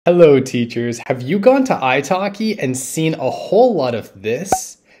Hello teachers, have you gone to iTalki and seen a whole lot of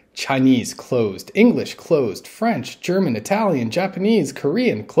this? Chinese closed, English closed, French, German, Italian, Japanese,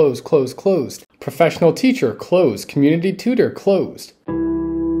 Korean closed, closed, closed. Professional teacher closed, community tutor closed.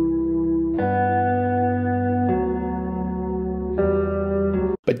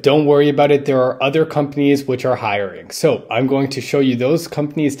 But don't worry about it, there are other companies which are hiring. So I'm going to show you those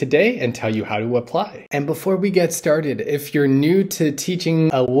companies today and tell you how to apply. And before we get started, if you're new to teaching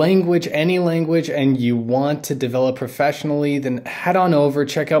a language, any language, and you want to develop professionally, then head on over,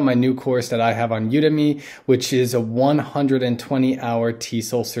 check out my new course that I have on Udemy, which is a 120-hour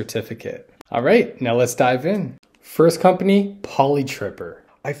TESOL certificate. All right, now let's dive in. First company, Polytripper.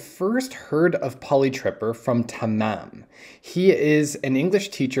 I first heard of Polytripper from Tamam. He is an English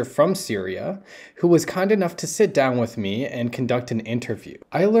teacher from Syria who was kind enough to sit down with me and conduct an interview.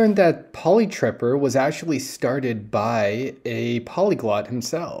 I learned that Polytripper was actually started by a polyglot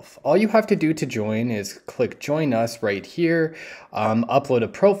himself. All you have to do to join is click join us right here, upload a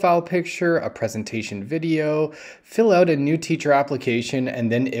profile picture, a presentation video, fill out a new teacher application,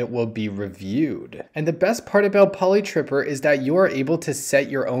 and then it will be reviewed. And the best part about Polytripper is that you are able to set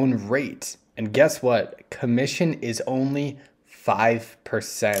your own rate. And guess what? Commission is only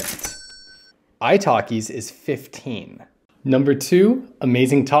 5%. iTalki's is 15%. Number 2,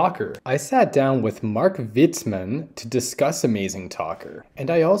 Amazing Talker. I sat down with Mark Witzman to discuss Amazing Talker, and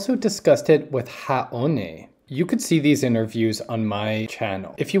I also discussed it with Haone. You could see these interviews on my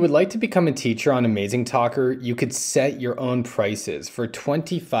channel. If you would like to become a teacher on Amazing Talker, you could set your own prices for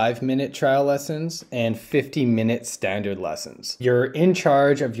 25-minute trial lessons and 50-minute standard lessons. You're in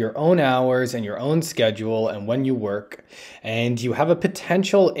charge of your own hours and your own schedule and when you work, and you have a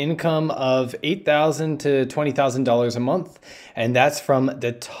potential income of $8,000 to $20,000 a month, and that's from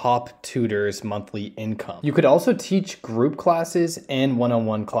the top tutor's monthly income. You could also teach group classes and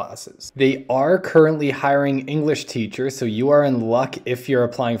one-on-one classes. They are currently hiring English teachers, so you are in luck if you're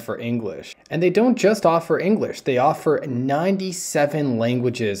applying for English. And they don't just offer English, they offer 97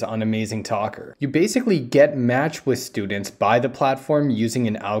 languages on Amazing Talker. You basically get matched with students by the platform using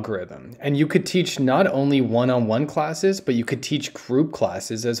an algorithm. And you could teach not only one-on-one classes, but you could teach group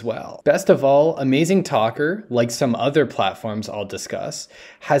classes as well. Best of all, Amazing Talker, like some other platforms I'll discuss,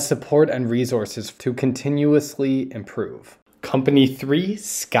 has support and resources to continuously improve. Company 3,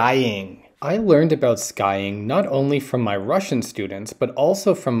 Skying. I learned about Skying not only from my Russian students, but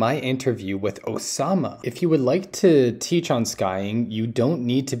also from my interview with Osama. If you would like to teach on Skying, you don't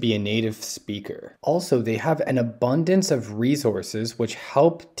need to be a native speaker. Also, they have an abundance of resources which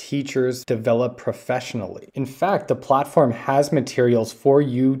help teachers develop professionally. In fact, the platform has materials for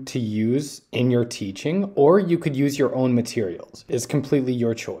you to use in your teaching, or you could use your own materials. It's completely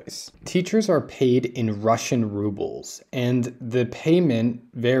your choice. Teachers are paid in Russian rubles, and the payment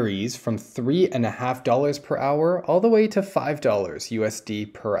varies from $3.50 per hour all the way to $5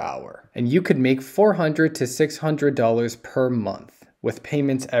 USD per hour. And you could make $400 to $600 per month with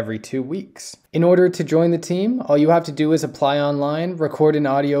payments every 2 weeks. In order to join the team, all you have to do is apply online, record an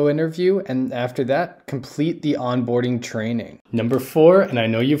audio interview, and after that, complete the onboarding training. Number 4, and I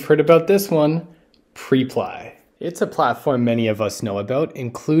know you've heard about this one, Preply. It's a platform many of us know about,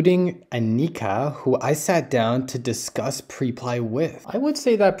 including Anika, who I sat down to discuss Preply with. I would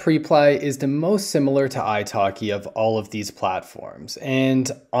say that Preply is the most similar to iTalki of all of these platforms,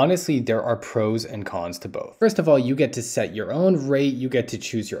 and honestly, there are pros and cons to both. First of all, you get to set your own rate, you get to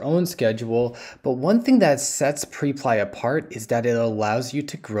choose your own schedule, but one thing that sets Preply apart is that it allows you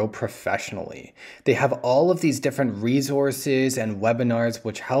to grow professionally. They have all of these different resources and webinars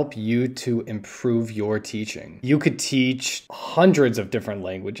which help you to improve your teaching. You could teach hundreds of different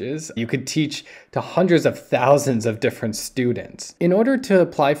languages. You could teach to hundreds of thousands of different students. In order to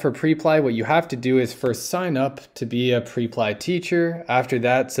apply for Preply, what you have to do is first sign up to be a Preply teacher. After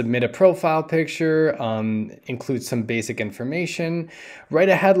that, submit a profile picture, include some basic information, write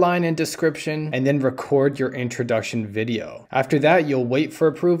a headline and description, and then record your introduction video. After that, you'll wait for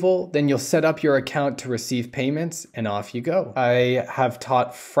approval, then you'll set up your account to receive payments, and off you go. I have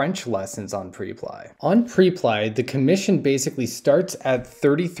taught French lessons on Preply. On Preply, the commission basically starts at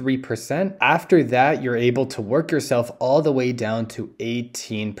 33%. After that, you're able to work yourself all the way down to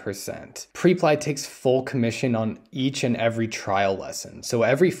 18%. Preply takes full commission on each and every trial lesson. So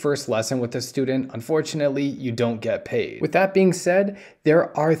every first lesson with a student, unfortunately, you don't get paid. With that being said,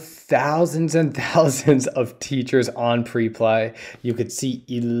 there are thousands and thousands of teachers on Preply. You could see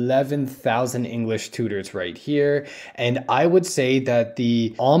 11,000 English tutors right here. And I would say that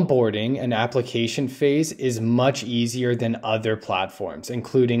the onboarding and application phase is much easier than other platforms,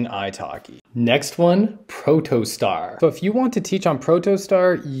 including iTalki. Next one, Protostar. So if you want to teach on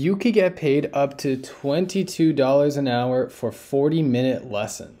Protostar, you could get paid up to $22 an hour for 40-minute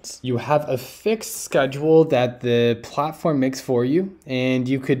lessons. You have a fixed schedule that the platform makes for you, and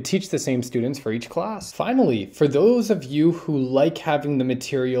you could teach the same students for each class. Finally, for those of you who like having the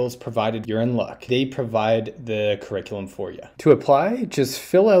materials provided, you're in luck. They provide the curriculum for you. To apply, just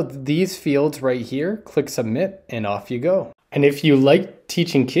fill out these fields right here, click submit, and off you go. And if you like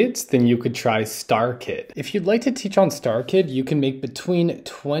teaching kids, then you could try StarKid. If you'd like to teach on StarKid, you can make between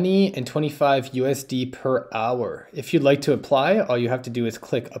 20 and 25 USD per hour. If you'd like to apply, all you have to do is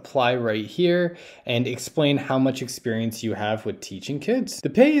click apply right here and explain how much experience you have with teaching kids. The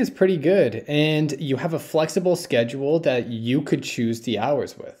pay is pretty good, and you have a flexible schedule that you could choose the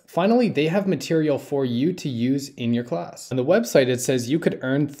hours with. Finally, they have material for you to use in your class. On the website, it says you could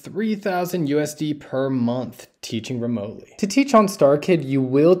earn 3,000 USD per month teaching remotely. To teach on StarKid, you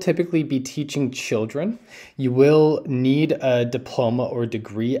will typically be teaching children. You will need a diploma or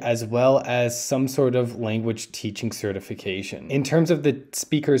degree, as well as some sort of language teaching certification. In terms of the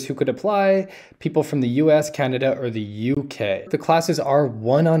speakers who could apply, people from the US, Canada, or the UK. The classes are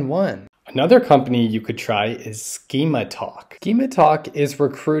one-on-one. Another company you could try is SchemaTalk. SchemaTalk is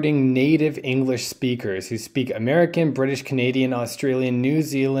recruiting native English speakers who speak American, British, Canadian, Australian, New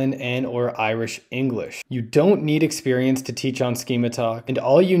Zealand, and or Irish English. You don't need experience to teach on SchemaTalk, and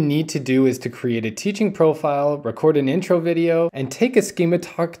all you need to do is to create a teaching profile, record an intro video, and take a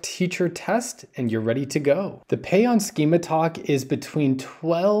SchemaTalk teacher test, and you're ready to go. The pay on SchemaTalk is between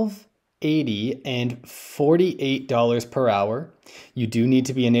 $12.80 and $48 per hour. You do need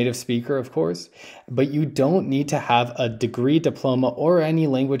to be a native speaker, of course, but you don't need to have a degree, diploma, or any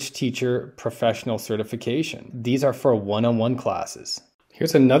language teacher professional certification. These are for one-on-one classes.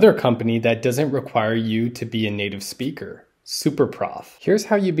 Here's another company that doesn't require you to be a native speaker, SuperProf. Here's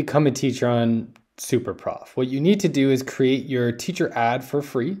how you become a teacher on SuperProf. What you need to do is create your teacher ad for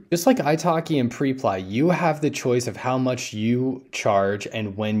free. Just like iTalki and Preply, you have the choice of how much you charge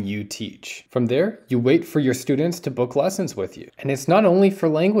and when you teach. From there, you wait for your students to book lessons with you. And it's not only for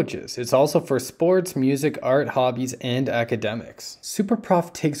languages, it's also for sports, music, art, hobbies, and academics.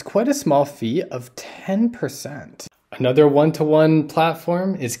 SuperProf takes quite a small fee of 10%. Another one-to-one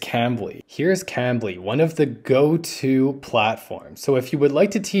platform is Cambly. Here's Cambly, one of the go-to platforms. So if you would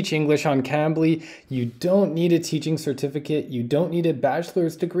like to teach English on Cambly, you don't need a teaching certificate, you don't need a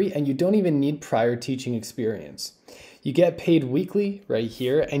bachelor's degree, and you don't even need prior teaching experience. You get paid weekly right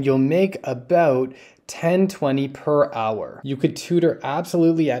here, and you'll make about $10.20 per hour. You could tutor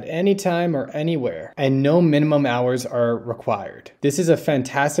absolutely at any time or anywhere, and no minimum hours are required. This is a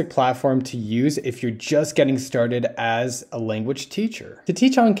fantastic platform to use if you're just getting started as a language teacher. To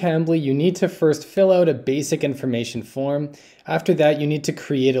teach on Cambly, you need to first fill out a basic information form. After that, you need to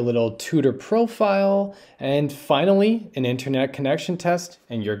create a little tutor profile, and finally, an internet connection test,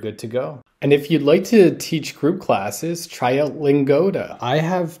 and you're good to go. And if you'd like to teach group classes, try out Lingoda. I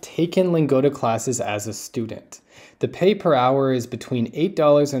have taken Lingoda classes as a student. The pay per hour is between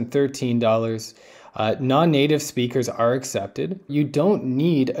 $8 and $13. Non-native speakers are accepted. You don't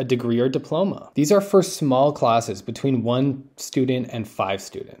need a degree or diploma. These are for small classes between 1 student and 5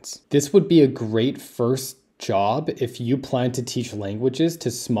 students. This would be a great first job if you plan to teach languages to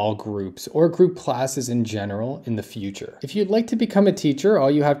small groups or group classes in general in the future. If you'd like to become a teacher,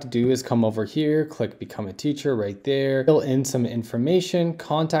 all you have to do is come over here, click become a teacher right there, fill in some information,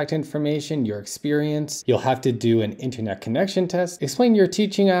 contact information, your experience. You'll have to do an internet connection test, explain your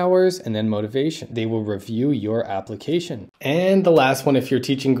teaching hours, and then motivation. They will review your application. And the last one, if you're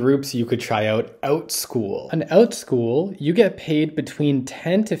teaching groups, you could try out OutSchool. On OutSchool, you get paid between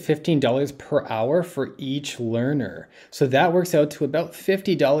 $10 to $15 per hour for each learner. So that works out to about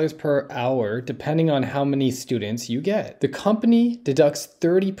 $50 per hour, depending on how many students you get. The company deducts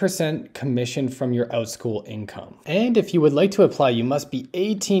 30% commission from your OutSchool income. And if you would like to apply, you must be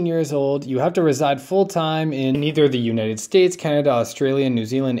 18 years old. You have to reside full-time in either the United States, Canada, Australia, New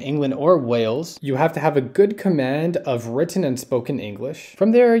Zealand, England, or Wales. You have to have a good command of written and spoken English.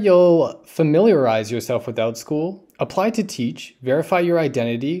 From there, you'll familiarize yourself with OutSchool, apply to teach, verify your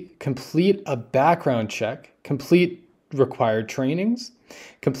identity, complete a background check, complete required trainings,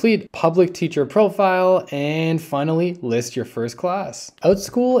 complete public teacher profile, and finally list your first class.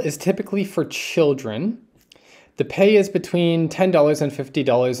 OutSchool is typically for children. The pay is between $10 and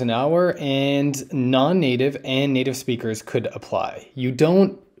 $50 an hour, and non-native and native speakers could apply. You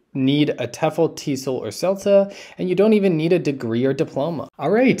don't need a TEFL, TESOL, or CELTA, and you don't even need a degree or diploma. All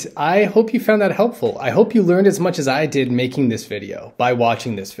right, I hope you found that helpful. I hope you learned as much as I did making this video by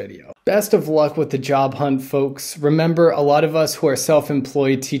watching this video. Best of luck with the job hunt, folks. Remember, a lot of us who are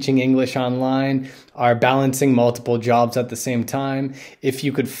self-employed teaching English online are balancing multiple jobs at the same time. If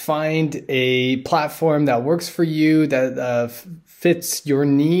you could find a platform that works for you, that fits your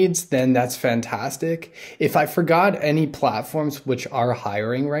needs, then that's fantastic. If I forgot any platforms which are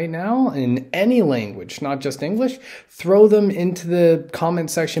hiring right now in any language, not just English, throw them into the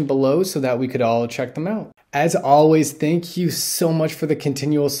comment section below so that we could all check them out. As always, thank you so much for the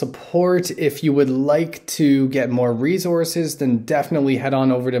continual support. If you would like to get more resources, then definitely head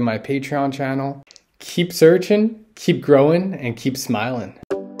on over to my Patreon channel. Keep searching, keep growing, and keep smiling.